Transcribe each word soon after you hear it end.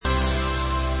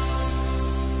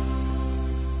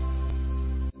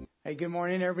Hey, good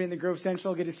morning, everybody in the Grove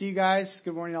Central. Good to see you guys.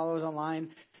 Good morning, all those online.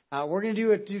 We're going to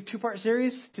do a two-part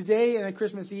series today and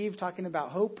Christmas Eve talking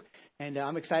about hope. And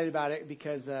I'm excited about it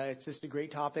because it's just a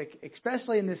great topic,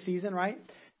 especially in this season, right?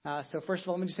 So first of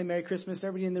all, let me just say Merry Christmas to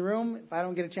everybody in the room. If I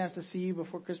don't get a chance to see you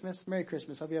before Christmas, Merry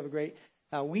Christmas. Hope you have a great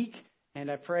week. And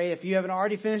I pray if you haven't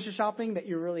already finished your shopping that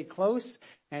you're really close.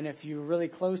 And if you're really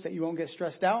close that you won't get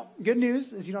stressed out. Good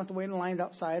news is you don't have to wait in lines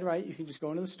outside, right? You can just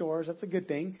go into the stores. That's a good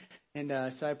thing.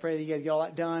 And so I pray that you guys get all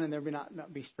that done and there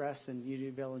not be stressed and you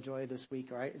do be able to enjoy this week,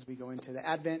 all right, as we go into the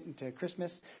Advent, into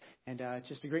Christmas. And it's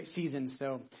just a great season.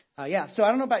 So, So I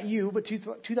don't know about you, but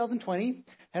 2020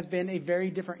 has been a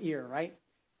very different year, right?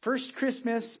 First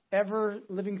Christmas ever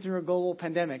living through a global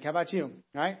pandemic. How about you?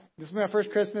 All right? This is my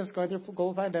first Christmas going through a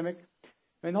global pandemic.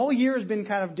 And the whole year has been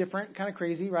kind of different, kind of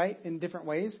crazy, right, in different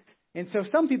ways. And so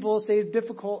some people say it's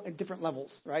difficult at different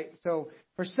levels, right? So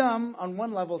for some, on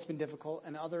one level, it's been difficult,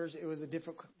 and others, it was a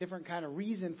different kind of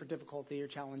reason for difficulty or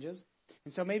challenges.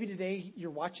 And so maybe today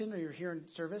you're watching or you're here in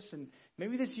service, and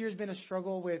maybe this year's been a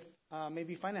struggle with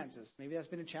maybe finances. Maybe that's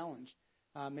been a challenge.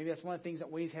 Maybe that's one of the things that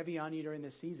weighs heavy on you during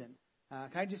this season. Can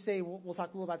I just say, we'll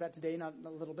talk a little about that today, not a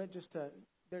little bit, just to,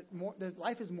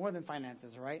 life is more than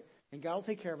finances, all right? And God will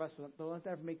take care of us. So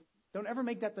don't ever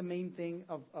make that the main thing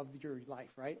of your life,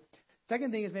 right?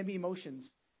 Second thing is maybe emotions.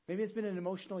 Maybe it's been an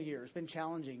emotional year. It's been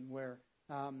challenging where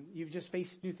you've just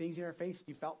faced new things you never faced.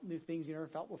 You felt new things you never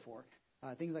felt before.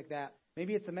 Things like that.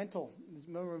 Maybe it's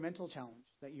more of a mental challenge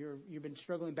that you've been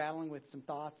struggling, battling with some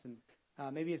thoughts.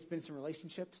 And maybe it's been some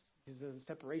relationships because of the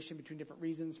separation between different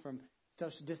reasons, from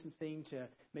social distancing to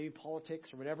maybe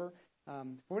politics or whatever.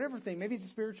 For whatever thing, maybe it's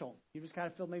spiritual. You just kind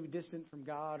of feel maybe distant from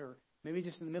God, or maybe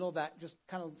just in the middle of that, just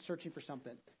kind of searching for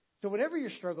something. So whatever your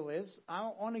struggle is, I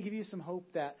want to give you some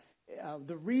hope that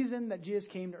the reason that Jesus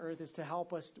came to earth is to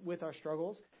help us with our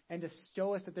struggles and to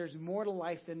show us that there's more to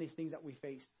life than these things that we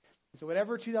face. And so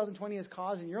whatever 2020 has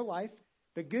caused in your life,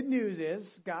 the good news is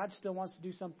God still wants to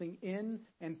do something in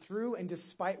and through and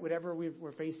despite whatever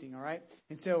we're facing, all right?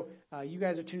 And so you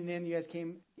guys are tuning in. You guys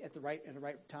came at the right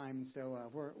time, so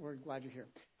we're glad you're here.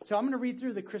 So I'm going to read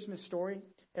through the Christmas story.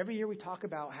 Every year we talk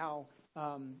about how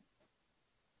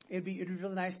it'd be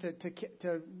really nice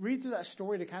to read through that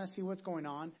story to kind of see what's going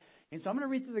on. And so I'm going to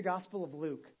read through the Gospel of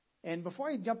Luke. And before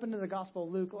I jump into the Gospel of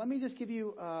Luke, let me just give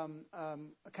you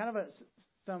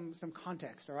some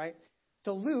context, all right?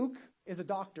 So Luke is a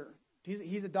doctor.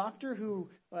 He's a doctor who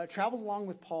traveled along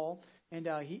with Paul, and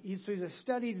he's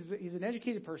an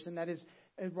educated person that is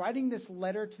writing this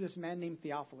letter to this man named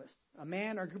Theophilus, a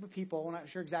man or a group of people. We're not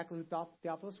sure exactly who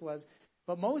Theophilus was,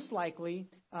 but most likely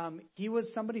he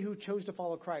was somebody who chose to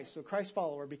follow Christ, so Christ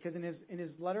follower, because in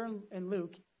his letter in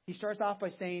Luke, he starts off by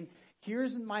saying,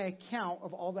 "Here's my account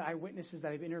of all the eyewitnesses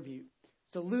that I've interviewed."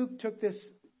 So Luke took this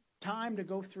time to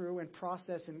go through and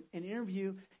process and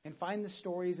interview and find the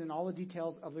stories and all the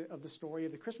details of the story,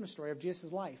 of the Christmas story of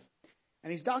Jesus' life.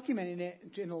 And he's documenting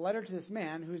it in a letter to this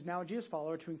man who is now a Jesus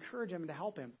follower to encourage him and to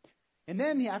help him. And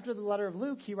then after the letter of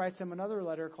Luke, he writes him another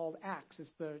letter called Acts.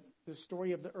 It's the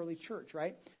story of the early church,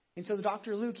 right? And so the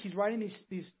Dr. Luke, he's writing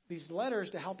these letters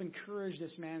to help encourage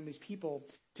this man and these people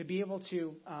to be able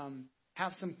to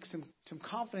have some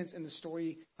confidence in the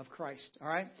story of Christ, all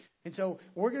right? And so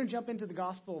we're going to jump into the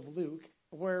Gospel of Luke,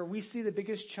 where we see the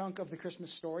biggest chunk of the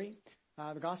Christmas story.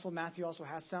 The Gospel of Matthew also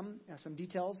has some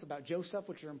details about Joseph,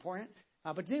 which are important.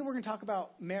 But today we're going to talk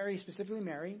about Mary, specifically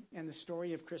Mary, and the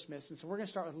story of Christmas. And so we're going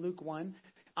to start with Luke 1.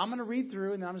 I'm going to read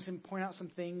through, and then I'm just going to point out some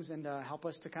things and help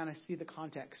us to kind of see the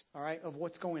context, all right, of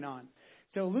what's going on.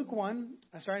 So Luke 1,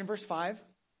 starting in verse 5.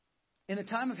 In the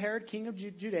time of Herod, king of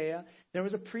Judea, there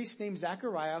was a priest named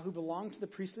Zechariah who belonged to the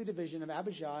priestly division of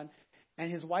Abijah, and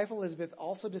his wife Elizabeth,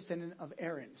 also descendant of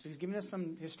Aaron. So he's giving us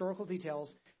some historical details.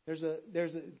 There's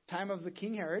a time of the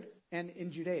King Herod and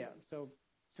in Judea. So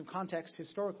some context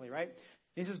historically, right? And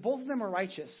he says both of them are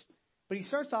righteous. But he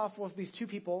starts off with these two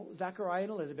people, Zechariah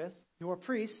and Elizabeth, who are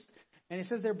priests. And he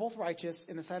says they're both righteous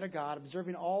in the sight of God,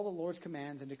 observing all the Lord's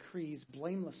commands and decrees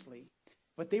blamelessly.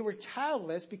 But they were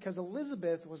childless because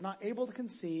Elizabeth was not able to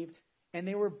conceive, and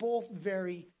they were both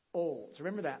very old. So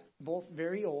remember that. Both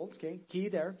very old. Okay, key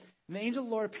there. And the angel of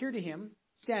the Lord appeared to him,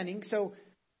 standing. So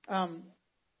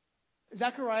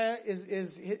Zechariah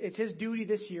it's his duty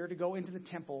this year to go into the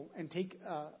temple and take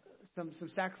some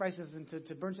sacrifices and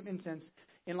to burn some incense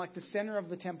in like the center of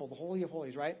the temple, the Holy of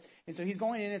Holies, right? And so he's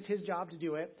going in. It's his job to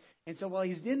do it. And so while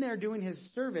he's in there doing his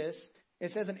service,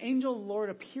 it says an angel of the Lord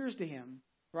appears to him,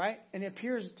 right? And it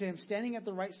appears to him standing at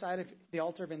the right side of the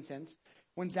altar of incense.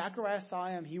 When Zechariah saw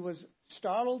him, he was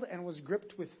startled and was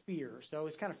gripped with fear. So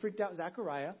it's kind of freaked out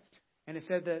Zechariah. And it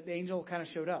said that the angel kind of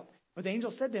showed up. But the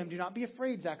angel said to him, "Do not be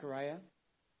afraid, Zechariah.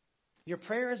 Your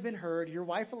prayer has been heard. Your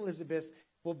wife Elizabeth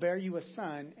will bear you a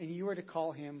son, and you are to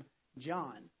call him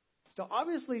John." So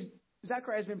obviously,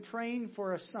 Zechariah has been praying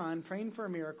for a son, praying for a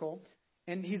miracle.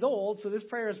 And he's old, so this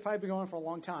prayer has probably been going on for a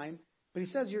long time. But he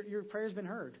says, your prayer has been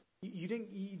heard.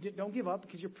 Don't give up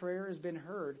because your prayer has been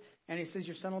heard. And he says,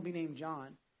 your son will be named John.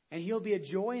 And he'll be a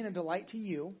joy and a delight to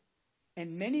you.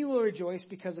 And many will rejoice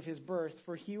because of his birth,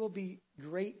 for he will be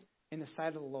great in the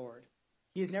sight of the Lord.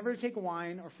 He is never to take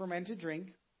wine or fermented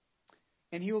drink.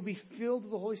 And he will be filled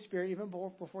with the Holy Spirit even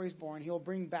before he's born. He will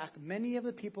bring back many of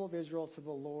the people of Israel to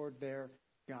the Lord their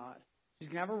God. He's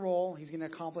going to have a role. He's going to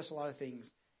accomplish a lot of things.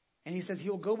 And he says he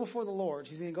will go before the Lord.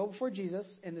 He's going to go before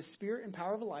Jesus in the spirit and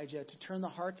power of Elijah to turn the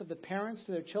hearts of the parents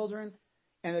to their children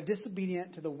and the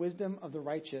disobedient to the wisdom of the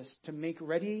righteous, to make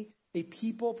ready a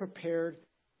people prepared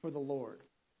for the Lord.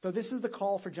 So this is the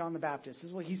call for John the Baptist. This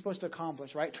is what he's supposed to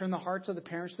accomplish, right? Turn the hearts of the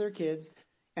parents to their kids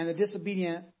and the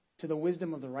disobedient to the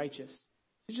wisdom of the righteous.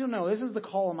 So you know, this is the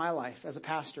call of my life as a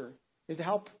pastor, is to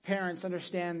help parents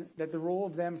understand that the role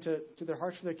of them to their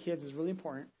hearts for their kids is really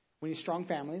important. We need strong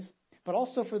families. But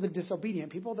also for the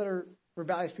disobedient, people that are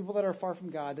rebellious, people that are far from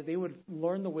God, that they would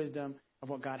learn the wisdom of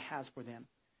what God has for them.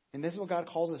 And this is what God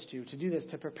calls us to do this,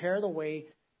 to prepare the way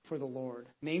for the Lord.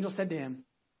 And the angel said to him,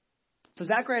 so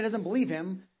Zechariah doesn't believe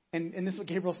him, and this is what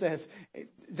Gabriel says.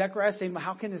 Zechariah is saying, well,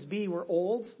 how can this be? We're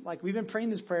old. Like, we've been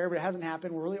praying this prayer, but it hasn't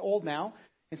happened. We're really old now.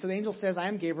 And so the angel says, I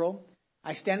am Gabriel.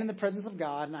 I stand in the presence of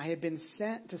God, and I have been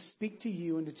sent to speak to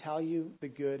you and to tell you the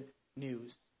good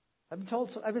news. I've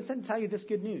been sent to tell you this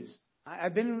good news.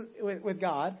 I've been with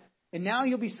God, and now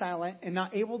you'll be silent and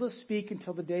not able to speak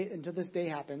until this day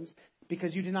happens,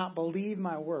 because you do not believe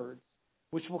my words,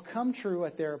 which will come true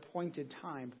at their appointed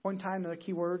time. Appointed time, another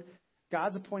key word.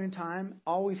 God's appointed time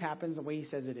always happens the way he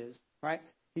says it is, right?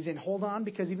 He's saying, hold on,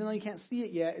 because even though you can't see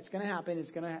it yet, it's going to happen.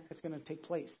 It's going to take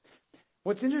place.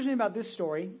 What's interesting about this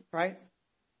story, right,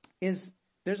 is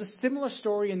there's a similar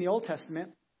story in the Old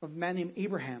Testament of a man named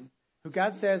Abraham, who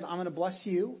God says, I'm going to bless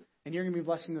you, and you're going to be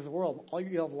blessing this world.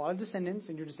 You'll have a lot of descendants,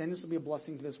 and your descendants will be a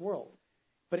blessing to this world.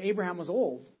 But Abraham was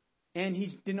old, and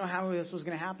he didn't know how this was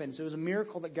going to happen. So it was a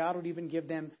miracle that God would even give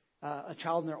them a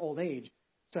child in their old age.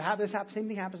 So same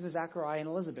thing happens to Zechariah and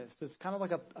Elizabeth. So it's kind of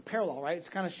like a parallel, right? It's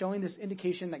kind of showing this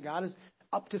indication that God is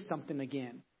up to something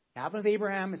again. It happened with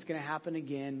Abraham. It's going to happen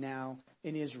again now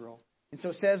in Israel. And so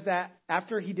it says that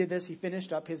after he did this, he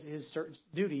finished up his certain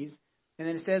duties. And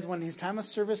then it says when his time of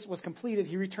service was completed,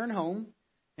 he returned home.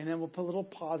 And then we'll put a little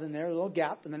pause in there, a little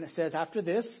gap. And then it says, after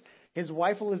this, his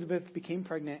wife Elizabeth became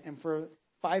pregnant and for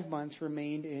 5 months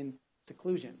remained in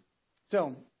seclusion.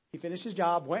 So he finished his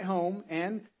job, went home,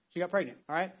 and she got pregnant.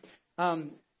 All right.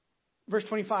 Verse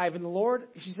 25, and the Lord,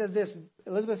 she says this,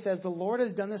 Elizabeth says, the Lord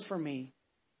has done this for me.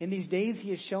 In these days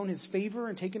he has shown his favor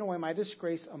and taken away my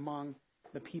disgrace among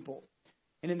the people.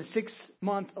 And in the 6th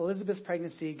month, Elizabeth's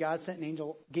pregnancy, God sent an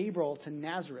angel, Gabriel, to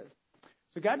Nazareth.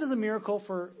 So God does a miracle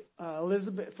for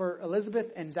Elizabeth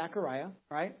and Zechariah,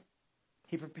 right?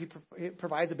 He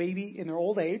provides a baby in their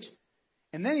old age.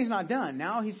 And then he's not done.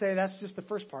 Now he's saying that's just the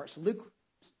first part. So Luke,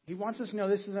 he wants us to know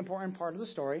this is an important part of the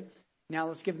story. Now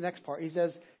let's give the next part. He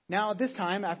says, now at this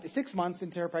time, after 6 months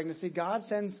into her pregnancy, God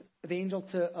sends the angel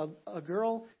to a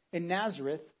girl in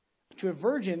Nazareth, to a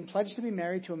virgin pledged to be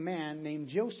married to a man named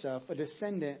Joseph, a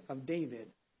descendant of David.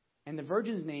 And the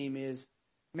virgin's name is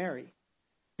Mary.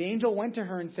 The angel went to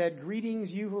her and said, greetings,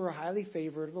 you who are highly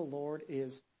favored, the Lord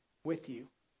is with you.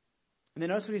 And then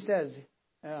notice what he says.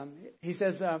 He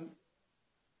says,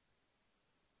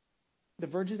 the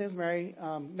virgin's name is Mary.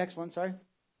 Next one, sorry.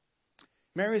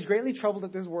 Mary was greatly troubled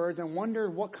at these words and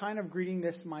wondered what kind of greeting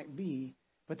this might be.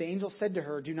 But the angel said to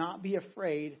her, do not be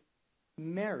afraid,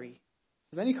 Mary.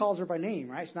 So then he calls her by name,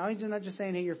 right? So now he's not just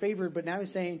saying, hey, you're favored, but now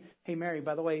he's saying, hey, Mary,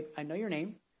 by the way, I know your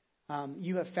name.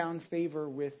 You have found favor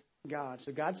with God.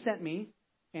 So God sent me,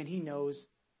 and he knows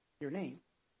your name.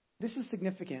 This is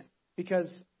significant because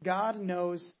God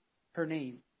knows her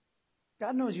name.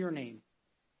 God knows your name.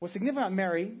 What's significant about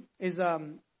Mary is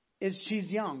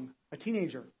she's young, a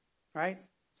teenager, right?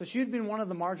 So she had been one of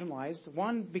the marginalized,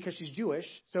 one because she's Jewish,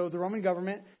 so the Roman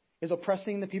government is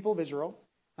oppressing the people of Israel.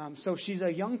 So she's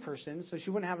a young person, so she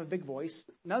wouldn't have a big voice.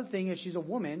 Another thing is she's a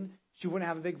woman. She wouldn't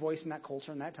have a big voice in that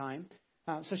culture in that time.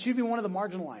 So she'd be one of the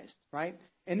marginalized, right?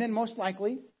 And then most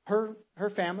likely her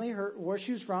family, where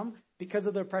she was from, because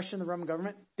of the oppression of the Roman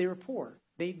government, they were poor.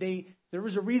 There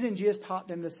was a reason Jesus taught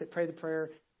them to pray the prayer,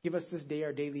 give us this day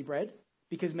our daily bread,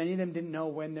 because many of them didn't know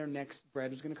when their next bread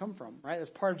was going to come from, right?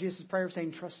 That's part of Jesus' prayer of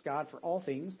saying, trust God for all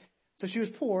things. So she was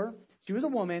poor. She was a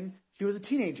woman. She was a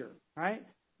teenager, right?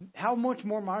 how much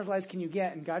more marginalized can you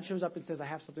get? And God shows up and says, I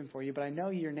have something for you, but I know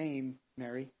your name,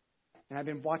 Mary, and I've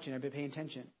been watching, I've been paying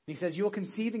attention. And he says, you will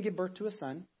conceive and give birth to a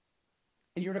son,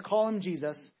 and you're to call him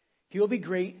Jesus. He will be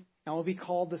great and will be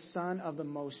called the Son of the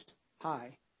Most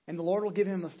High. And the Lord will give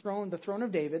him the throne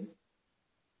of David,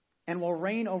 and will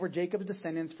reign over Jacob's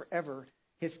descendants forever.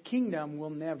 His kingdom will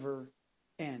never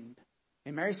end.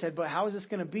 And Mary said, but how is this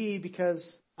going to be?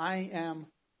 Because I am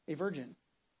a virgin.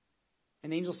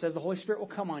 And the angel says, the Holy Spirit will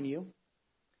come on you,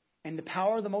 and the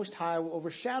power of the Most High will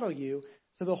overshadow you.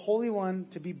 So the Holy One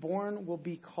to be born will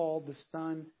be called the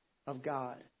Son of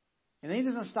God. And then he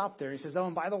doesn't stop there. He says, oh,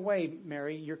 and by the way,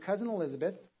 Mary, your cousin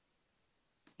Elizabeth,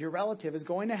 your relative, is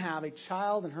going to have a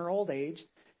child in her old age,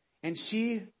 and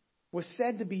she was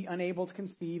said to be unable to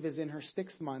conceive as in her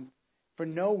 6th month, for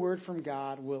no word from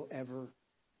God will ever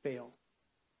fail.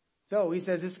 So he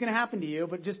says, this is going to happen to you,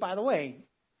 but just by the way,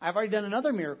 I've already done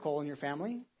another miracle in your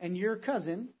family, and your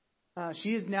cousin,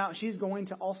 she's going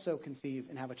to also conceive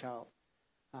and have a child.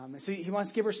 So he wants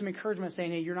to give her some encouragement,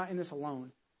 saying, hey, you're not in this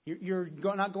alone. You're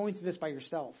not going through this by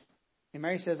yourself. And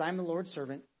Mary says, I'm the Lord's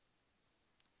servant.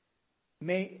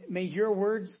 May your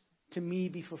words to me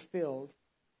be fulfilled.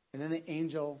 And then the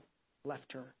angel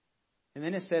left her. And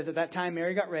then it says, at that time,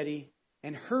 Mary got ready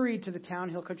and hurried to the town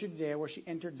hill country of Judea, where she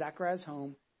entered Zachariah's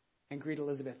home and greeted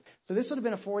Elizabeth. So this would have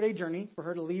been a 4-day journey for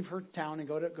her to leave her town and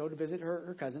go to visit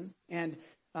her cousin. And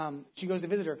she goes to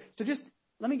visit her. So just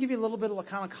let me give you a little bit of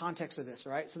kind of context of this,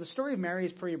 all right? So the story of Mary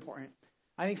is pretty important.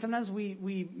 I think sometimes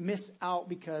we miss out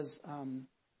because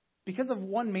of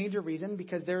one major reason,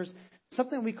 because there's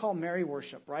something we call Mary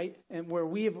worship, right? And where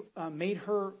we have made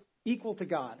her equal to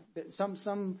God.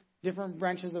 Some different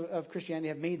branches of Christianity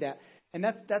have made that. And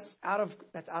that's out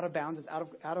of bounds. It's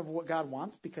out of what God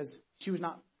wants, because she was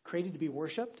not created to be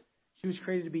worshipped. She was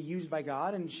created to be used by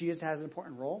God, and she has an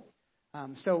important role.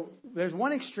 So there's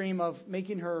one extreme of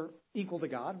making her equal to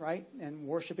God, right, and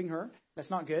worshiping her. That's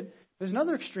not good. There's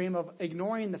another extreme of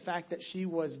ignoring the fact that she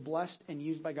was blessed and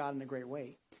used by God in a great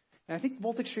way. And I think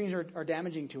both extremes are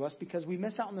damaging to us, because we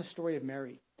miss out on the story of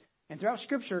Mary. And throughout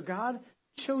Scripture, God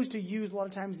chose to use a lot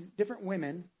of times different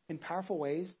women in powerful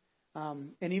ways.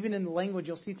 And even in the language,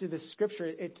 you'll see through this Scripture,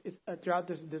 it's throughout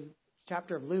this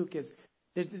chapter of Luke,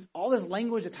 there's all this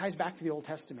language that ties back to the Old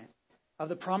Testament of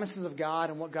the promises of God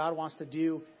and what God wants to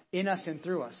do in us and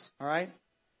through us. All right.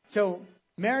 So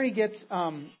Mary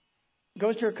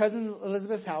goes to her cousin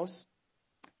Elizabeth's house,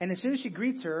 and as soon as she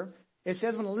greets her, it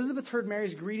says when Elizabeth heard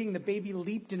Mary's greeting, the baby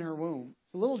leaped in her womb.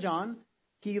 So little John,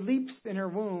 he leaps in her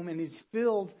womb, and he's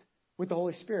filled with the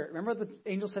Holy Spirit. Remember the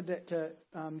angel said to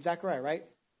Zechariah, right?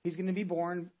 He's going to be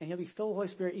born, and he'll be filled with the Holy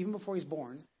Spirit even before he's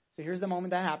born. So here's the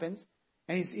moment that happens.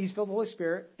 And he's filled with the Holy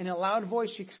Spirit. In a loud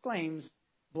voice, she exclaims,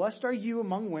 blessed are you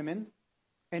among women,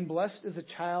 and blessed is the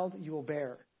child you will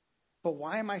bear. But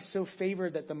why am I so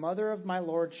favored that the mother of my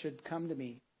Lord should come to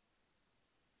me?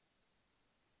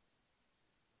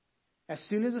 As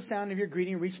soon as the sound of your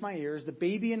greeting reached my ears, the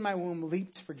baby in my womb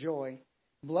leaped for joy.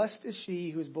 Blessed is she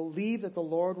who has believed that the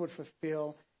Lord would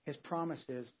fulfill his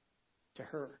promises to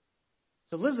her.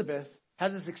 So Elizabeth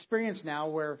has this experience now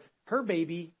where her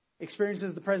baby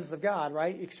experiences the presence of God,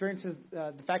 right? Experiences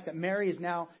the fact that Mary is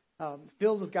now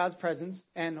filled with God's presence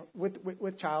and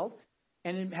with child,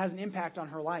 and it has an impact on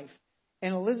her life.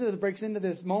 And Elizabeth breaks into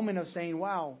this moment of saying,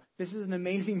 wow, this is an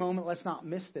amazing moment. Let's not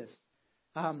miss this.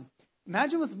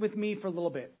 Imagine with me for a little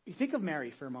bit. You think of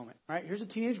Mary for a moment, right? Here's a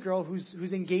teenage girl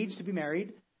who's engaged to be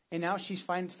married, and now she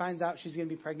finds out she's going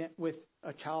to be pregnant with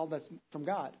a child that's from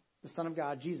God, the Son of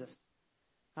God, Jesus.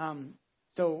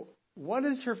 So what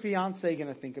is her fiance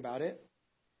going to think about it?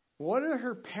 What are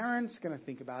her parents going to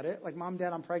think about it? Like, Mom,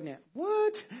 Dad, I'm pregnant.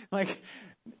 What? Like,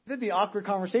 that'd be an awkward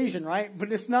conversation, right?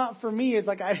 But it's not for me. It's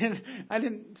like, I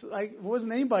didn't, like, it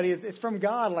wasn't anybody. It's from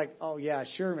God. Like, oh yeah,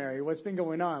 sure, Mary. What's been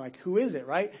going on? Like, who is it,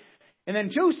 right? And then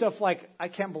Joseph, like, I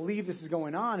can't believe this is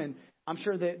going on. And I'm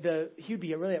sure that he would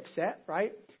be really upset,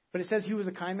 right? But it says he was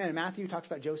a kind man. And Matthew talks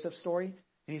about Joseph's story.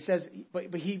 And he says,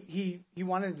 but he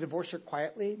wanted to divorce her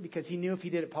quietly because he knew if he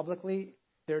did it publicly,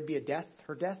 there would be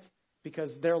her death.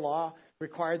 Because their law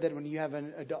required that when you have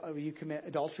you commit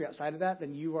adultery outside of that,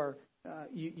 then you're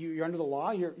under the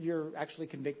law. You're actually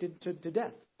convicted to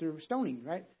death through stoning,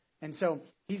 right? And so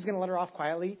he's going to let her off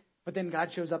quietly. But then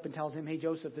God shows up and tells him, "Hey,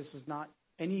 Joseph, this is not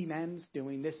any man's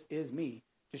doing. This is me.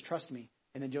 Just trust me."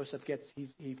 And then Joseph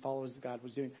he follows what God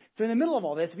was doing. So in the middle of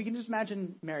all this, if you can just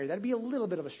imagine Mary, that'd be a little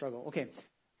bit of a struggle. Okay,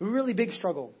 a really big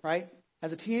struggle, right?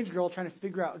 As a teenage girl trying to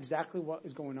figure out exactly what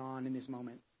is going on in these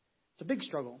moments. It's a big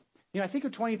struggle. You know, I think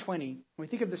of 2020, when we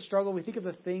think of the struggle, we think of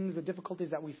the things, the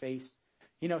difficulties that we face.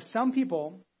 You know, some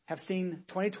people have seen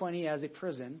 2020 as a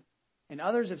prison, and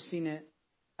others have seen it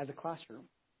as a classroom.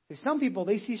 See, some people,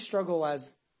 they see struggle as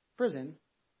prison,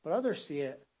 but others see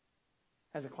it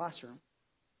as a classroom.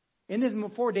 In these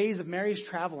 4 days of Mary's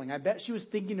traveling, I bet she was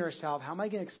thinking to herself, how am I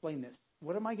going to explain this?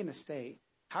 What am I going to say?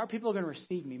 How are people going to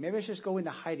receive me? Maybe I should just go into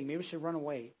hiding. Maybe I should run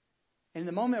away. And in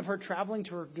the moment of her traveling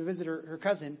to visit her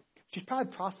cousin, she's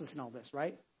probably processing all this,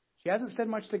 right? She hasn't said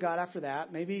much to God after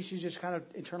that. Maybe she's just kind of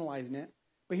internalizing it.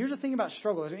 But here's the thing about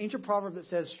struggle. There's an ancient proverb that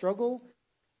says struggle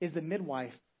is the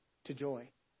midwife to joy.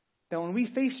 That when we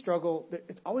face struggle,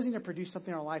 it's always going to produce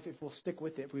something in our life if we'll stick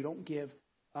with it, if we don't give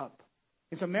up.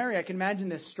 And so Mary, I can imagine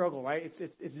this struggle, right?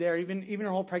 It's there, even her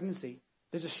whole pregnancy.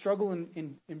 There's a struggle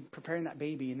in preparing that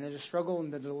baby, and there's a struggle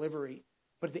in the delivery.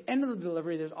 But at the end of the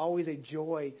delivery, there's always a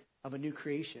joy of a new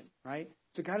creation, right?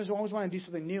 So God does always want to do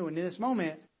something new. And in this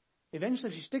moment, eventually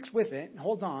if she sticks with it and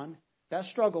holds on, that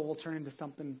struggle will turn into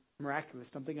something miraculous,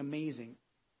 something amazing.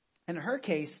 And in her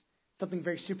case, something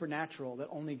very supernatural that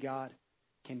only God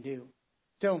can do.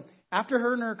 So after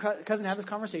her and her cousin have this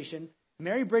conversation,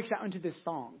 Mary breaks out into this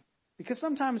song. Because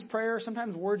sometimes prayer,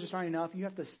 sometimes words just aren't enough. You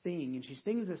have to sing. And she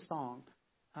sings this song.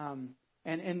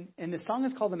 And the song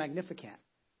is called the Magnificat.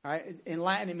 All right? In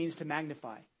Latin, it means to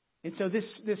magnify. And so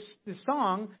this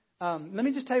song, let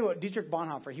me just tell you what Dietrich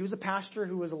Bonhoeffer, he was a pastor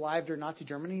who was alive during Nazi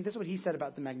Germany. This is what he said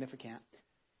about the Magnificat.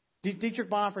 Dietrich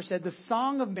Bonhoeffer said, the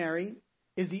Song of Mary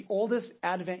is the oldest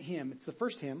Advent hymn. It's the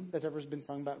first hymn that's ever been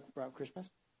sung about Christmas.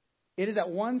 It is at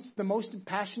once the most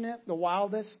passionate, the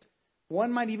wildest,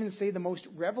 one might even say the most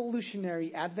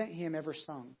revolutionary Advent hymn ever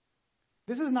sung.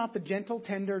 This is not the gentle,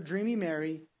 tender, dreamy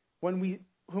Mary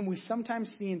whom we sometimes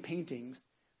see in paintings.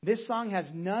 This song has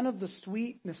none of the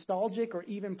sweet, nostalgic, or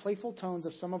even playful tones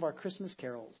of some of our Christmas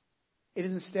carols. It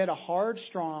is instead a hard,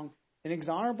 strong, and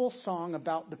inexorable song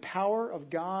about the power of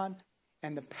God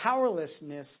and the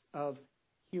powerlessness of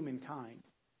humankind.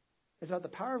 It's about the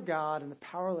power of God and the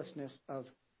powerlessness of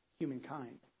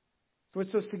humankind. So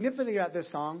what's so significant about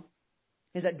this song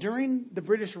is that during the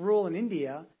British rule in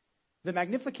India, the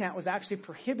Magnificat was actually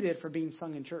prohibited from being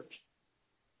sung in church.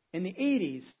 In the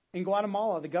 80s, in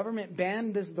Guatemala, the government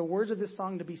banned the words of this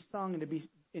song to be sung and to be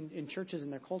in churches in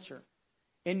their culture.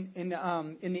 In the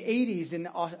 80s, in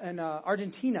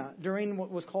Argentina, during what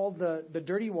was called the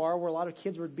Dirty War, where a lot of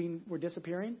kids were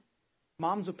disappearing,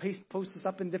 moms would post this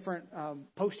up in different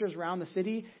posters around the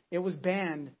city. It was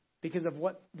banned because of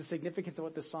what the significance of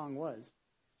what this song was.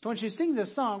 So when she sings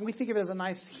this song, we think of it as a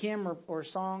nice hymn or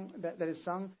song that is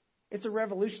sung. It's a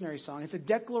revolutionary song. It's a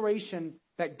declaration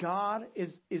that God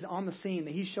is on the scene,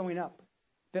 that He's showing up.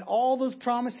 That all those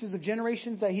promises of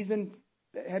generations that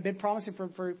had been promising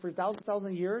for thousands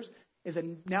of years is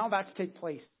now about to take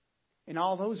place. And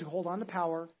all those who hold on to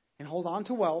power and hold on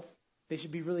to wealth, they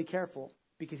should be really careful,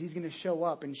 because He's going to show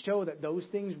up and show that those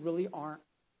things really aren't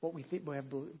what we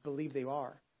believe they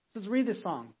are. So let's read this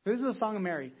song. So this is the Song of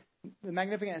Mary. The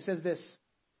Magnificat says this: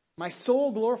 my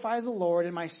soul glorifies the Lord,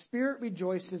 and my spirit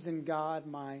rejoices in God,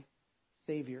 my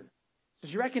Savior. So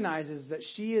she recognizes that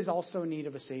she is also in need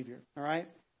of a Savior. All right?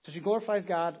 So she glorifies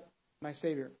God, my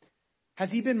Savior.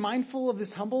 Has He been mindful of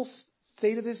this humble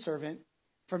state of His servant?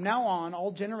 From now on,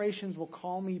 all generations will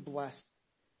call me blessed.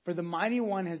 For the Mighty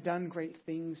One has done great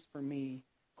things for me.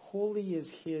 Holy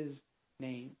is His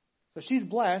name. So she's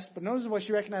blessed, but notice what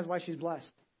she recognizes why she's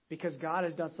blessed. Because God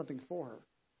has done something for her.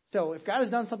 So if God has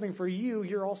done something for you,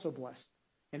 you're also blessed.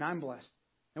 And I'm blessed.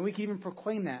 And we can even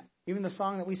proclaim that. Even the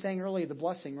song that we sang earlier, the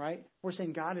blessing, right? We're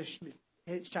saying God has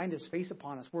shined His face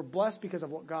upon us. We're blessed because of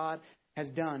what God has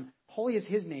done. Holy is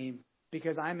His name,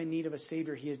 because I'm in need of a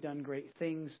Savior. He has done great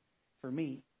things for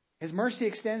me. His mercy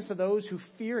extends to those who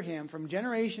fear Him. From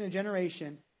generation to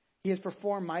generation, He has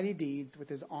performed mighty deeds with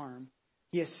His arm.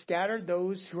 He has scattered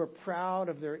those who are proud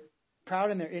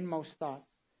in their inmost thoughts.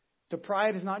 So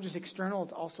pride is not just external,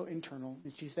 it's also internal.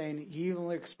 And she's saying He even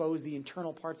exposed the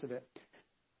internal parts of it.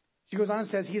 She goes on and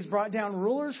says, He has brought down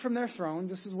rulers from their thrones.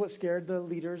 This is what scared the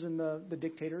leaders and the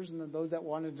dictators and those that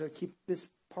wanted to keep this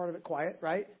part of it quiet,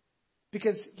 right?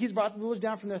 Because He's brought the rulers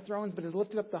down from their thrones, but has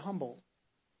lifted up the humble.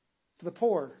 To the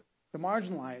poor, the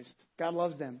marginalized, God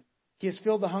loves them. He has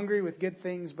filled the hungry with good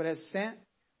things, but has sent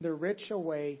the rich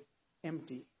away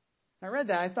empty. I read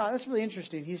that. I thought, that's really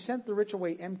interesting. He sent the rich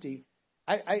away empty.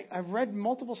 I've read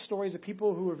multiple stories of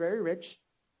people who were very rich,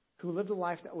 who lived a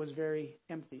life that was very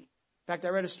empty. In fact, I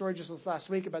read a story just this last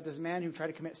week about this man who tried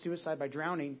to commit suicide by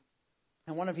drowning.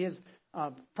 And one of his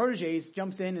proteges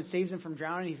jumps in and saves him from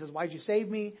drowning. He says, why'd you save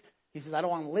me? He says, I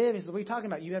don't want to live. He says, what are you talking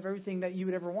about? You have everything that you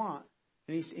would ever want.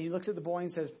 And he looks at the boy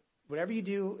and says, whatever you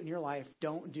do in your life,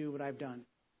 don't do what I've done.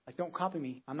 Like, don't copy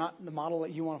me. I'm not the model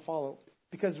that you want to follow.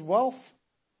 Because wealth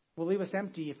will leave us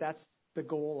empty if that's the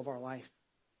goal of our life.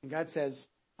 And God says,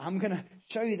 I'm going to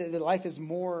show you that life is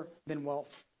more than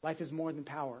wealth. Life is more than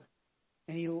power.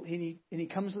 And he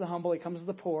comes to the humble, he comes to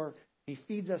the poor, he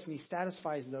feeds us and he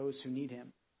satisfies those who need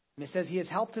him. And it says he has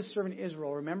helped his servant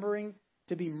Israel, remembering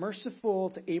to be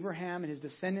merciful to Abraham and his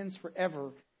descendants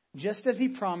forever, just as he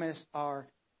promised our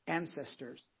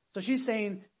ancestors. So she's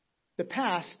saying the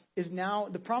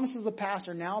promises of the past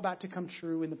are now about to come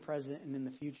true in the present and in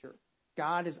the future.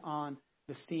 God is on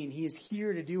the scene. He is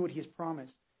here to do what he has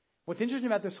promised. What's interesting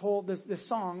about this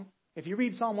song, if you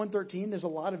read Psalm 113, there's a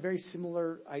lot of very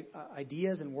similar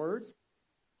ideas and words.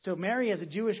 So Mary, as a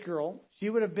Jewish girl, she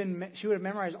would have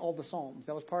memorized all the Psalms.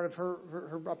 That was part of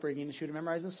her upbringing. She would have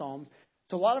memorized the Psalms.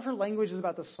 So a lot of her language is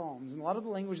about the Psalms, and a lot of the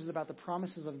language is about the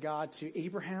promises of God to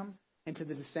Abraham and to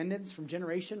the descendants from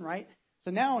generation, right?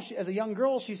 So now, as a young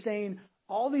girl, she's saying,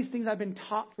 all these things I've been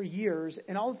taught for years,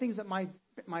 and all the things that my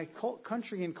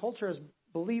country and culture has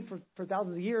believed for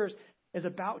thousands of years is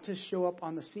about to show up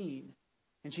on the scene.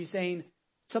 And she's saying,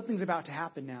 something's about to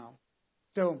happen now.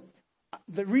 So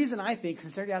the reason I think,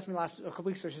 since Sarah asked me a couple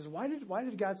weeks ago, she says, why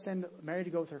did God send Mary to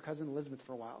go with her cousin Elizabeth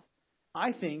for a while?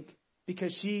 I think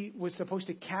because she was supposed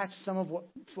to catch some of what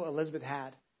Elizabeth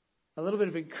had. A little bit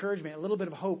of encouragement, a little bit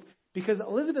of hope. Because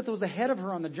Elizabeth was ahead of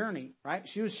her on the journey, right?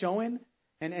 She was showing,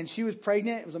 and she was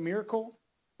pregnant. It was a miracle.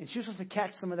 And she was supposed to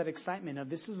catch some of that excitement of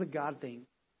this is a God thing.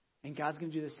 And God's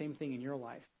going to do the same thing in your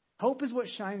life. Hope is what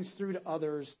shines through to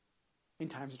others in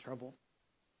times of trouble.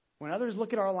 When others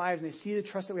look at our lives and they see the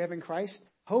trust that we have in Christ,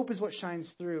 hope is what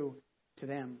shines through to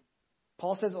them.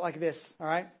 Paul says it like this, all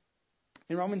right?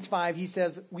 In Romans 5, he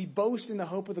says, we boast in the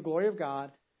hope of the glory of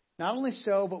God. Not only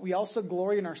so, but we also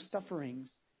glory in our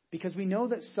sufferings, because we know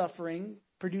that suffering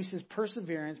produces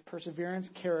perseverance,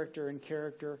 character, and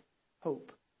character,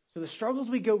 hope. So the struggles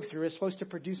we go through is supposed to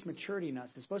produce maturity in us.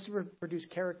 It's supposed to produce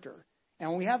character. And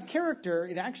when we have character,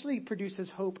 it actually produces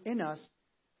hope in us,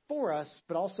 for us,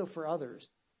 but also for others.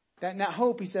 That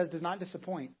hope, he says, does not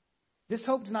disappoint. This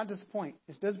hope does not disappoint.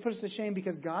 It doesn't put us to shame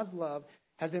because God's love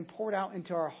has been poured out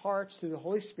into our hearts through the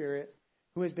Holy Spirit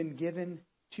who has been given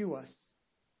to us.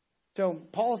 So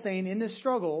Paul is saying in this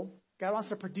struggle, God wants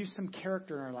to produce some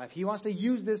character in our life. He wants to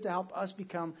use this to help us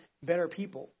become better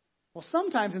people. Well,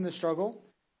 sometimes in the struggle,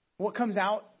 what comes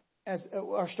out as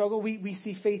our struggle, we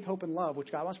see faith, hope, and love,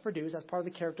 which God wants to produce. That's part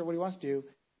of the character, what he wants to do.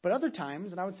 But other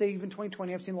times, and I would say even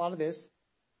 2020, I've seen a lot of this,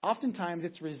 oftentimes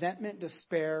it's resentment,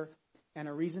 despair, and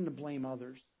a reason to blame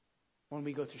others when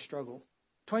we go through struggle.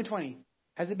 2020,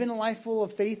 has it been a life full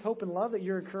of faith, hope, and love that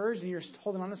you're encouraged and you're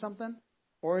holding on to something?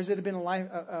 Or has it been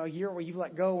a year where you've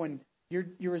let go and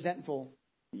you're resentful,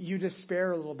 you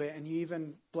despair a little bit, and you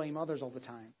even blame others all the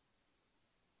time?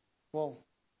 Well,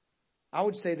 I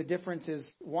would say the difference is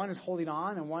one is holding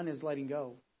on and one is letting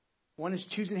go. One is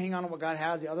choosing to hang on to what God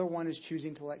has. The other one is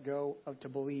choosing to let go of to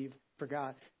believe for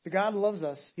God. So God loves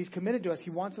us. He's committed to us. He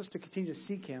wants us to continue to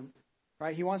seek him,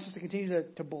 right? He wants us to continue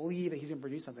to believe that he's going to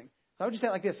produce something. So I would just say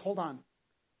it like this. Hold on.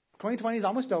 2020 is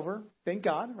almost over. Thank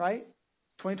God, right?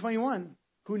 2021,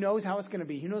 who knows how it's going to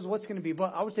be? Who knows what's going to be?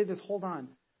 But I would say this. Hold on.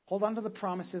 Hold on to the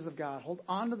promises of God. Hold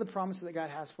on to the promises that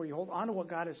God has for you. Hold on to what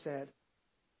God has said.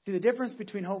 See, the difference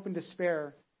between hope and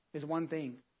despair is one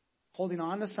thing. Holding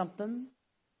on to something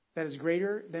that is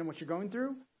greater than what you're going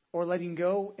through, or letting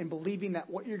go and believing that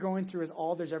what you're going through is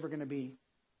all there's ever going to be.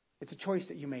 It's a choice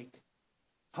that you make.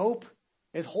 Hope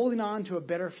is holding on to a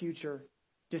better future.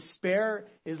 Despair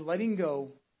is letting go.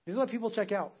 This is why people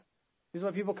check out. This is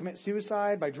why people commit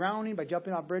suicide, by drowning, by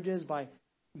jumping off bridges, by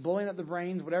blowing up their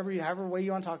brains, however way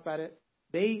you want to talk about it.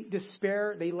 They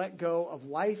despair. They let go of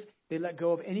life. They let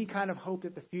go of any kind of hope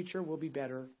that the future will be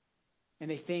better. And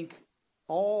they think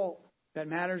all that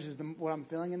matters is what I'm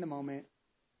feeling in the moment.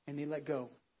 And they let go.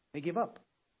 They give up.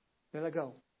 They let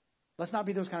go. Let's not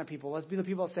be those kind of people. Let's be the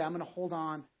people that say, I'm going to hold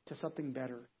on to something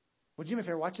better. Would you do me a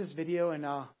favor? Watch this video and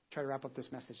try to wrap up this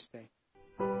message today.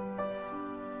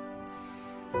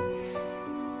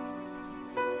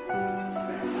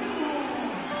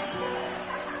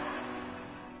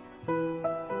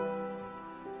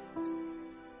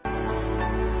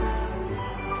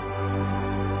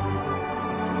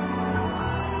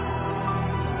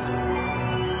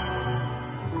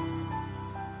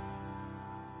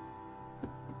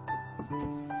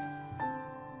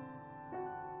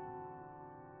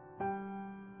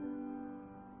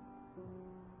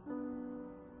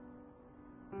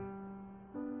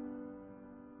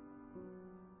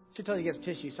 Should tell you guys some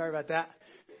tissue. Sorry about that.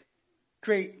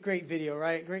 Great video,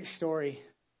 right? Great story.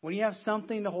 When you have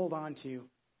something to hold on to,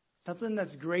 something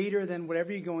that's greater than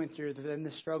whatever you're going through, than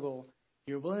the struggle,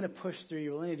 you're willing to push through,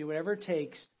 you're willing to do whatever it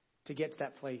takes to get to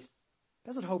that place.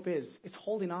 That's what hope is. It's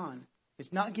holding on.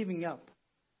 It's not giving up.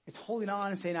 It's holding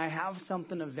on and saying, I have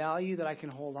something of value that I can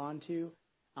hold on to.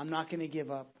 I'm not going to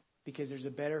give up because there's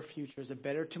a better future, there's a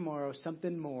better tomorrow,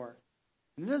 something more.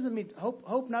 And it doesn't mean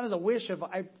hope not as a wish of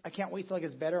I can't wait till it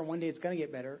gets better and one day it's going to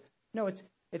get better. No,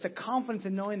 it's a confidence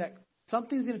in knowing that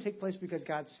something's going to take place because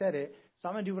God said it. So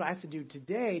I'm going to do what I have to do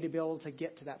today to be able to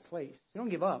get to that place. You don't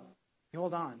give up. You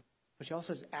hold on. But you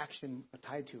also have action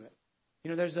tied to it.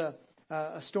 There's a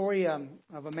story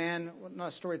of a man, well,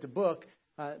 not a story, it's a book,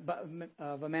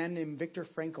 of a man named Viktor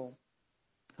Frankl,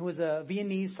 who was a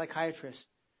Viennese psychiatrist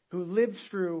who lived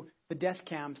through the death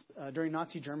camps during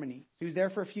Nazi Germany. So he was there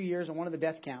for a few years in one of the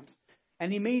death camps.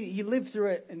 And he lived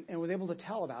through it and was able to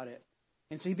tell about it.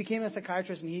 And so he became a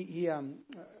psychiatrist, and he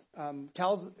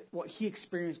tells what he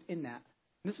experienced in that.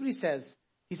 And this is what he says.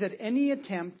 He said, any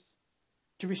attempt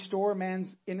to restore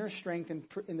man's inner strength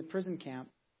in the prison camp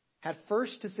had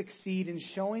first to succeed in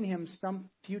showing him some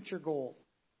future goal.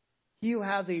 He who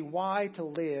has a why to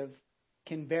live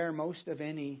can bear most of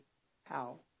any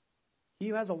how. He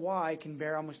who has a why can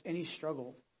bear almost any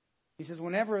struggle. He says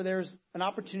whenever there's an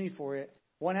opportunity for it,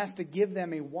 one has to give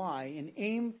them a why and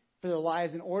aim for their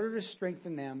lives in order to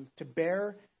strengthen them to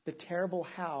bear the terrible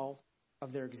how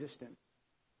of their existence.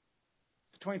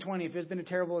 So 2020, if there's been a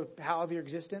terrible how of your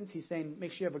existence, he's saying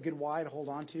make sure you have a good why to hold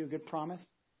on to, a good promise.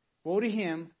 Woe to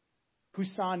him who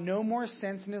saw no more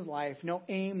sense in his life, no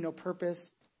aim, no purpose,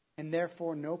 and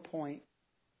therefore no point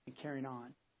in carrying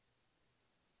on.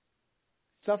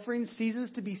 Suffering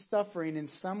ceases to be suffering in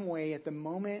some way at the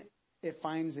moment it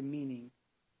finds a meaning.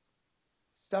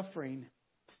 Suffering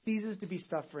ceases to be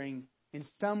suffering in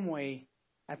some way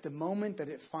at the moment that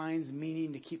it finds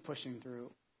meaning to keep pushing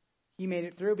through. He made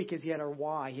it through because he had a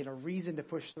why. He had a reason to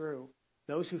push through.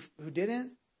 Those who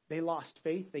didn't, they lost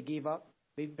faith. They gave up.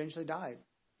 They eventually died.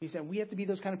 He said we have to be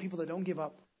those kind of people that don't give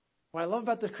up. What I love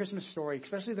about the Christmas story,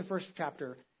 especially the first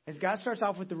chapter, is God starts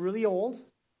off with the really old, and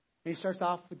he starts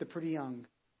off with the pretty young,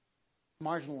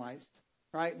 marginalized,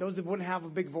 right? Those that wouldn't have a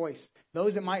big voice.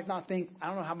 Those that might not think, I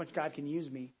don't know how much God can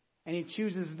use me. And he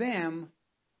chooses them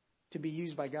to be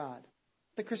used by God.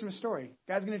 It's the Christmas story.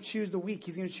 God's going to choose the weak.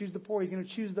 He's going to choose the poor. He's going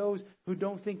to choose those who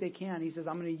don't think they can. He says,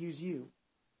 I'm going to use you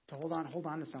to hold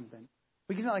on to something.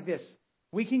 We can say it like this.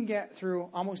 We can get through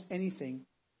almost anything,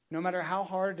 no matter how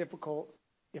hard or difficult,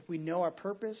 if we know our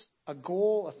purpose, a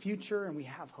goal, a future, and we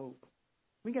have hope.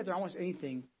 We can get through almost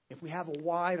anything if we have a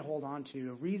why to hold on to,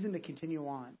 a reason to continue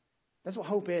on. That's what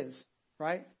hope is,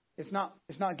 right? It's not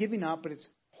giving up, but it's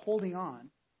holding on.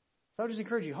 So I would just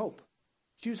encourage you, hope.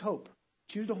 Choose hope.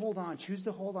 Choose to hold on. Choose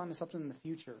to hold on to something in the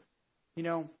future.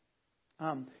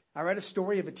 I read a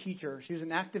story of a teacher. She was an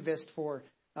activist for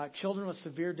children with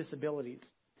severe disabilities.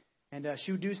 And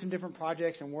she would do some different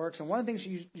projects and works. And one of the things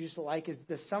she used to like is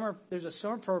there's a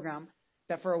summer program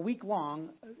that for a week long,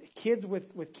 kids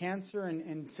with cancer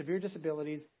and severe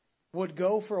disabilities would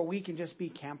go for a week and just be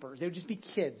campers. They would just be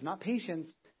kids, not patients,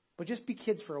 but just be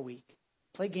kids for a week.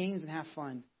 Play games and have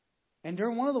fun. And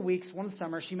during one of the weeks, one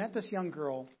summer, she met this young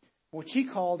girl, what she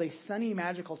called a sunny,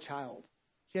 magical child.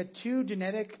 She had 2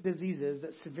 genetic diseases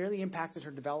that severely impacted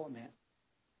her development.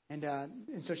 And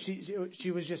so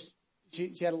she was just...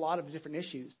 She had a lot of different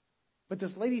issues. But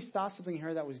this lady saw something in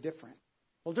her that was different.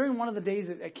 Well, during one of the days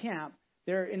at camp,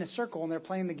 they're in a circle and they're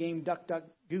playing the game Duck, Duck,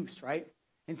 Goose, right?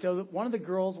 And so one of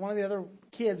the other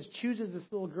kids chooses this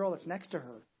little girl that's next to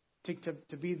her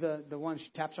to be the one. She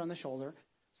taps her on the shoulder.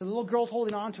 So the little girl's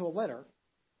holding on to a letter,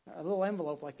 a little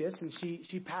envelope like this, and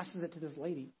she passes it to this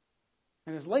lady.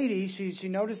 And this lady, she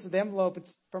notices the envelope,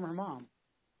 it's from her mom.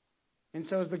 And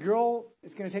so as the girl,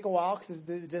 it's going to take a while because of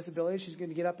the disability. She's going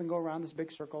to get up and go around this big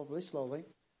circle really slowly.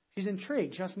 She's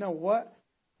intrigued. She wants to know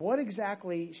what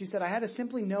exactly, she said, I had to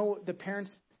simply know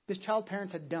this child's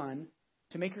parents had done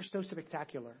to make her so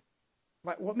spectacular.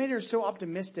 What made her so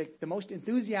optimistic, the most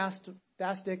enthusiastic,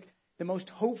 the most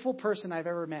hopeful person I've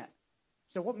ever met.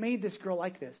 So what made this girl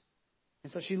like this?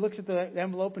 And so she looks at the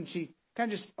envelope and she kind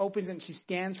of just opens it and she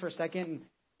scans for a second and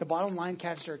the bottom line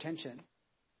catches her attention.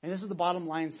 And this is what the bottom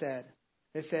line said.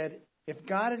 It said, if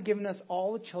God had given us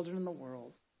all the children in the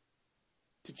world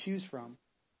to choose from,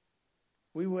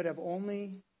 we would have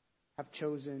only have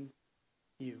chosen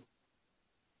you.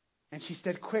 And she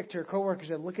said quick to her coworker, she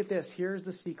said, look at this. Here's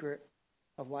the secret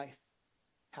of life.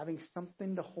 Having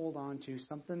something to hold on to,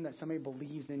 something that somebody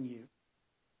believes in you.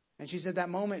 And she said that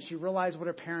moment she realized what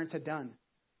her parents had done.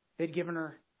 They'd given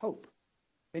her hope.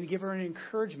 They'd given her an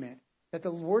encouragement. That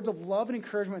the words of love and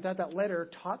encouragement that letter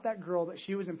taught that girl that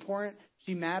she was important,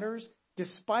 she matters,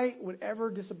 despite whatever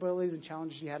disabilities and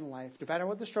challenges she had in life. No matter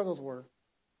what the struggles were,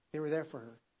 they were there for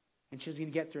her. And she was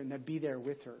going to get through it and they'd be there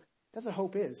with her. That's what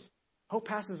hope is. Hope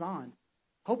passes on.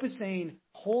 Hope is saying,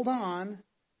 hold on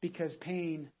because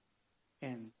pain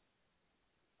ends.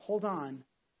 Hold on,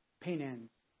 pain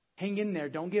ends. Hang in there.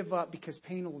 Don't give up because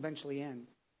pain will eventually end.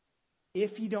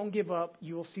 If you don't give up,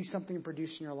 you will see something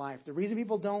produced in your life. The reason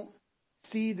people don't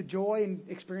see the joy and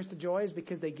experience the joy is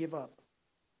because they give up.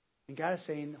 And God is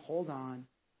saying, hold on,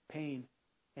 pain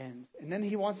ends. And then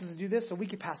he wants us to do this so we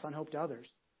can pass on hope to others.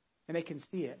 And they can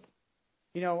see it.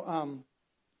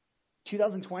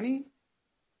 2020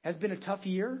 has been a tough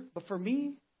year, but for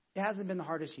me, it hasn't been the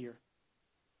hardest year.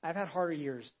 I've had harder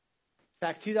years. In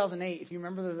fact, 2008, if you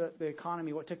remember the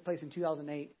economy, what took place in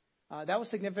 2008, that was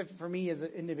significant for me as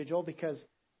an individual because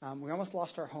we almost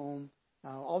lost our home.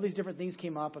 All these different things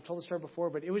came up. I've told the story before,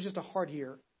 but it was just a hard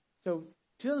year. So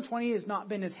 2020 has not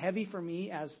been as heavy for me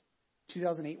as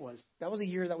 2008 was. That was a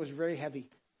year that was very heavy.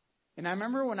 And I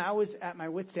remember when I was at my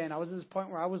wit's end, I was at this point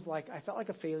where I was like, I felt like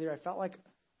a failure. I felt like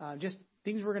just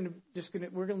things we're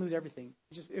gonna lose everything.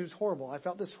 It was horrible. I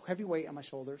felt this heavy weight on my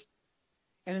shoulders.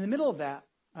 And in the middle of that,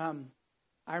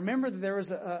 I remember that there was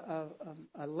a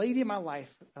lady in my life,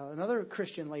 another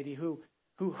Christian lady who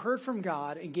heard from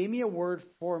God and gave me a word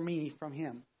for me from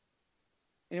him.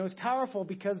 And it was powerful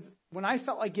because when I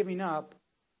felt like giving up,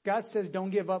 God says,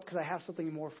 don't give up because I have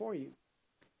something more for you.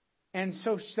 And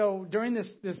so during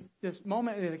this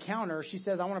moment in the encounter, she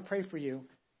says, I want to pray for you.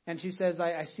 And she says,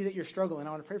 I see that you're struggling. I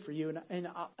want to pray for you.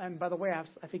 And by the way,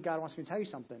 I think God wants me to tell you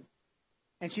something.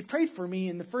 And she prayed for me.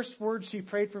 And the first word she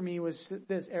prayed for me was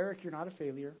this: Eric, you're not a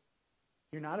failure.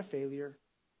 You're not a failure.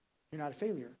 You're not a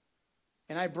failure.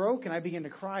 And I broke and I began to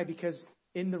cry because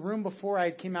in the room before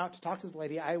I came out to talk to this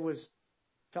lady, I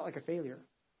felt like a failure.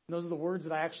 And those are the words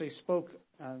that I actually spoke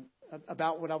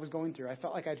about what I was going through. I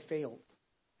felt like I'd failed.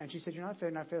 And she said, you're not a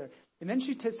failure, not a failure. And then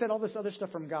she said all this other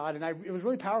stuff from God. And it was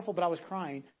really powerful, but I was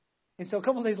crying. And so a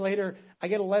couple of days later, I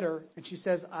get a letter. And she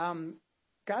says,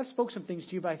 God spoke some things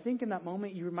to you, but I think in that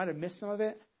moment you might have missed some of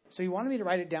it. So he wanted me to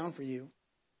write it down for you.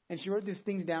 And she wrote these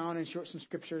things down and she wrote some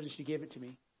scriptures and she gave it to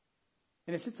me.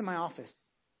 And it sits in my office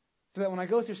so that when I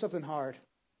go through something hard,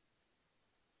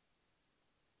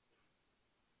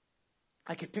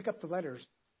 I could pick up the letters.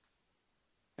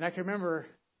 And I can remember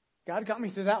God got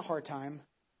me through that hard time.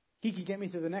 He could get me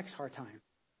through the next hard time.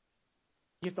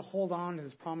 You have to hold on to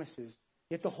his promises.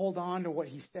 You have to hold on to what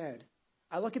he said.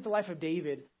 I look at the life of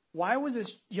David. Why was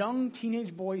this young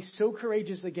teenage boy so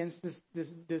courageous against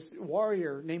this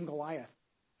warrior named Goliath,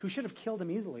 who should have killed him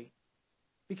easily?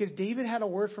 Because David had a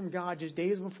word from God just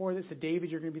days before that said, David,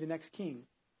 you're going to be the next king.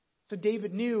 So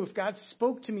David knew if God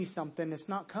spoke to me something that's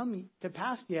not come to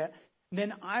pass yet,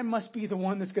 then I must be the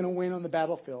one that's going to win on the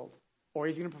battlefield. Or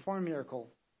he's going to perform a miracle,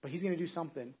 but he's going to do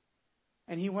something.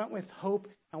 And he went with hope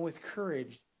and with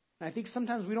courage. And I think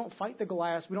sometimes we don't fight the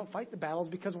Goliaths, we don't fight the battles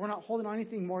because we're not holding on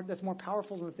anything more that's more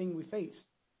powerful than the thing we face.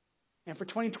 And for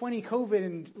 2020, COVID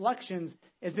and elections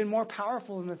has been more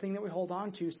powerful than the thing that we hold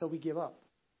on to, so we give up.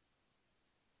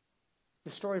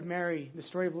 The story of Mary, the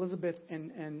story of Elizabeth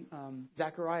and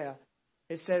Zechariah,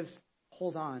 it says,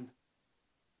 hold on.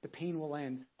 The pain will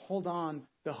end. Hold on.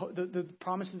 The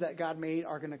promises that God made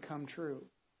are going to come true.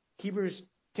 Hebrews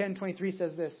 10:23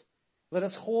 says this: let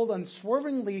us hold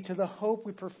unswervingly to the hope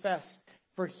we profess,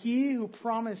 for he who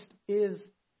promised is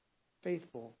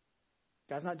faithful.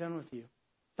 God's not done with you.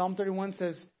 Psalm 31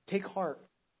 says, take heart.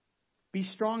 Be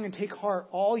strong and take heart,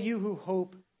 all you who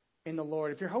hope in the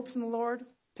Lord. If your hope's in the Lord,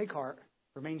 take heart.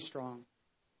 Remain strong.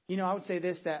 I would say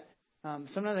this, that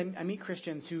sometimes I meet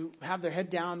Christians who have their head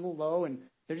down a little low and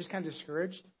they're just kind of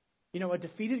discouraged. A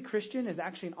defeated Christian is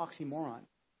actually an oxymoron.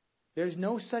 There's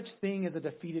no such thing as a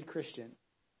defeated Christian.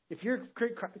 If you're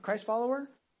a Christ follower,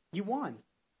 you won.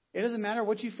 It doesn't matter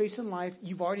what you face in life,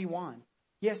 you've already won.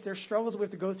 Yes, there's struggles we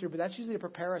have to go through, but that's usually to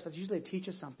prepare us. That's usually to teach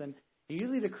us something. And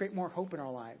usually to create more hope in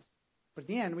our lives. But at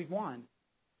the end, we've won.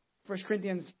 1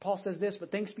 Corinthians, Paul says this,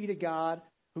 but thanks be to God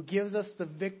who gives us the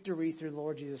victory through the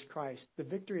Lord Jesus Christ. The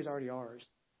victory is already ours.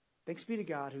 Thanks be to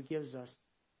God who gives us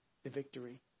the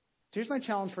victory. So here's my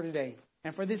challenge for today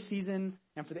and for this season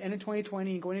and for the end of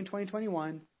 2020 and going into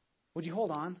 2021. Would you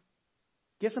hold on?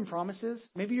 Get some promises.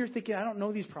 Maybe you're thinking, I don't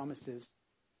know these promises.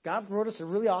 God wrote us a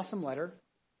really awesome letter.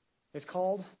 It's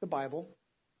called the Bible.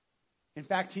 In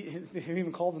fact, he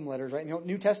even called them letters, right? In the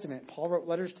New Testament, Paul wrote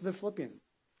letters to the Philippians,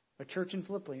 a church in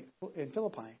Philippi,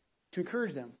 to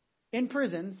encourage them. In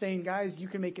prison, saying, guys, you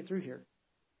can make it through here.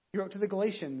 He wrote to the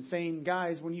Galatians, saying,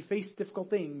 guys, when you face difficult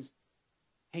things,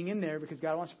 hang in there because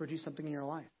God wants to produce something in your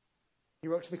life. He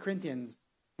wrote to the Corinthians.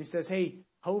 He says, hey,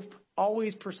 hope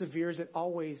always perseveres. It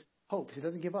always hopes. It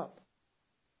doesn't give up.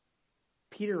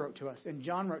 Peter wrote to us, and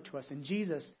John wrote to us, and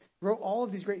Jesus wrote all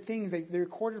of these great things. They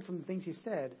recorded from the things he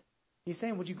said. He's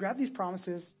saying, would you grab these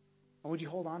promises, and would you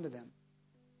hold on to them?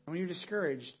 And when you're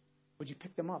discouraged, would you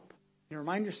pick them up? And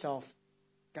remind yourself,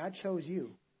 God chose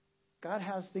you. God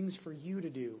has things for you to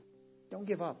do. Don't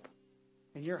give up.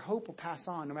 And your hope will pass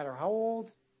on no matter how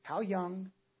old, how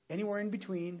young, anywhere in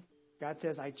between. God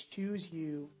says, I choose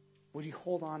you. Would you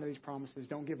hold on to these promises?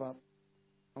 Don't give up.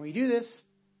 And when you do this,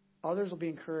 others will be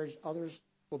encouraged. Others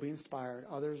will be inspired.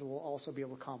 Others will also be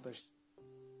able to accomplish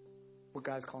what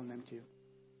God's calling them to.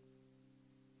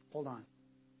 Hold on.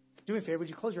 Do me a favor. Would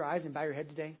you close your eyes and bow your head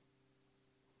today?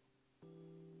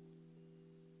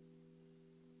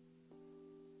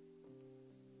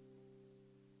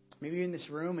 Maybe you're in this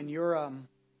room and your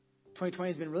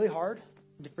 2020 has been really hard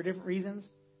for different reasons.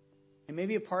 And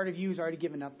maybe a part of you has already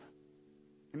given up.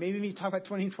 And maybe when you talk about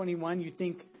 2021, you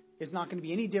think it's not going to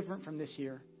be any different from this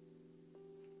year.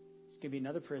 It's going to be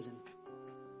another prison.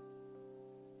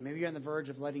 Maybe you're on the verge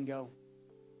of letting go.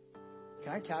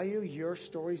 Can I tell you, your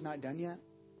story's not done yet?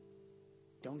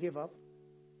 Don't give up.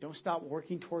 Don't stop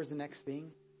working towards the next thing.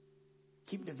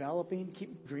 Keep developing,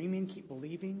 keep dreaming, keep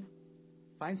believing.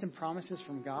 Find some promises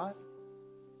from God.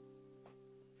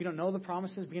 If you don't know the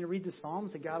promises, begin to read the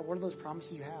Psalms. Say, God, what are those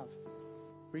promises you have?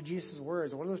 Read Jesus'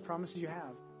 words. What are those promises you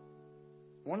have?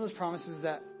 One of those promises is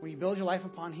that when you build your life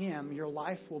upon Him, your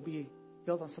life will be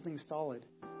built on something solid.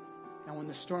 And when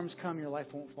the storms come, your life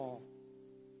won't fall.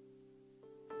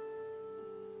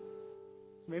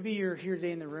 So maybe you're here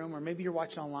today in the room, or maybe you're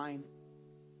watching online.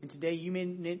 And today you may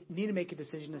need to make a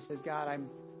decision that says, God, I'm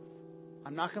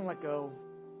not going to let go.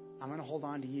 I'm going to hold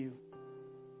on to you.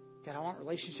 God, I want a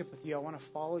relationship with you. I want to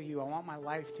follow you. I want my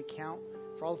life to count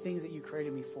for all the things that you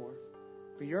created me for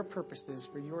your purposes,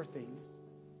 for your things.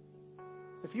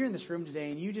 So if you're in this room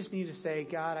today and you just need to say,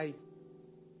 God, I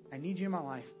need you in my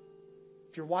life.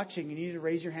 If you're watching, you need to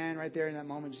raise your hand right there in that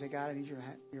moment. Just say, God, I need you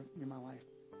in my life.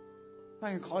 I'm not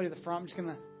going to call you to the front. I'm just going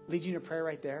to lead you in a prayer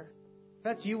right there. If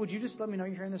that's you, would you just let me know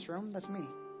you're here in this room? That's me.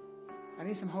 I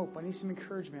need some hope. I need some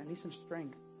encouragement. I need some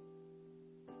strength.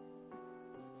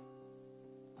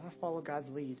 I want to follow God's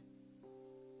lead.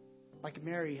 Like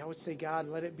Mary, I would say, God,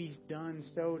 let it be done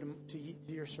so to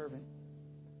your servant.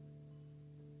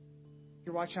 If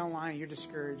you're watching online, you're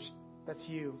discouraged. That's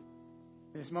you.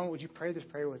 In this moment, would you pray this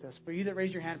prayer with us? For you that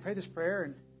raise your hand, pray this prayer.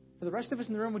 And for the rest of us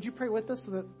in the room, would you pray with us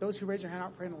so that those who raise their hand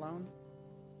aren't praying alone?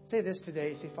 Say this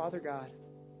today. Say, Father God,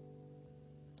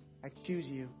 I choose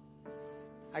you.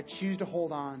 I choose to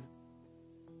hold on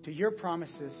to your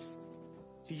promises,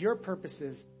 to your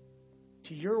purposes,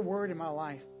 to your word in my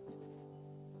life.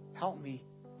 Help me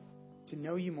to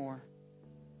know you more.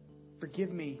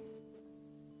 Forgive me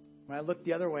when I look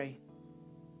the other way,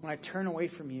 when I turn away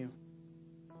from you.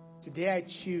 Today I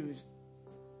choose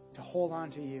to hold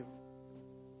on to you.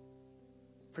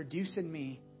 Produce in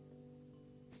me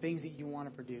the things that you want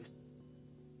to produce.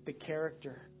 The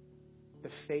character, the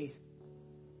faith,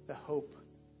 the hope,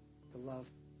 the love.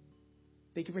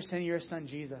 Thank you for sending your Son,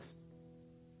 Jesus,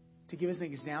 to give us an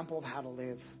example of how to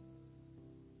live.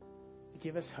 To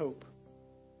give us hope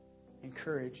and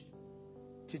courage.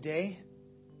 Today,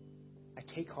 I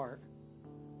take heart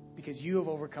because you have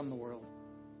overcome the world.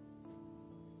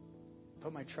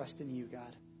 Put my trust in you,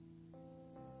 God.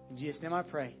 In Jesus' name I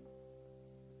pray.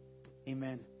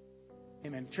 Amen.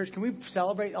 Amen. Church, can we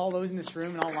celebrate all those in this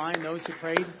room and online, those who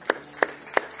prayed?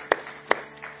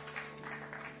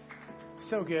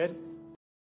 So good.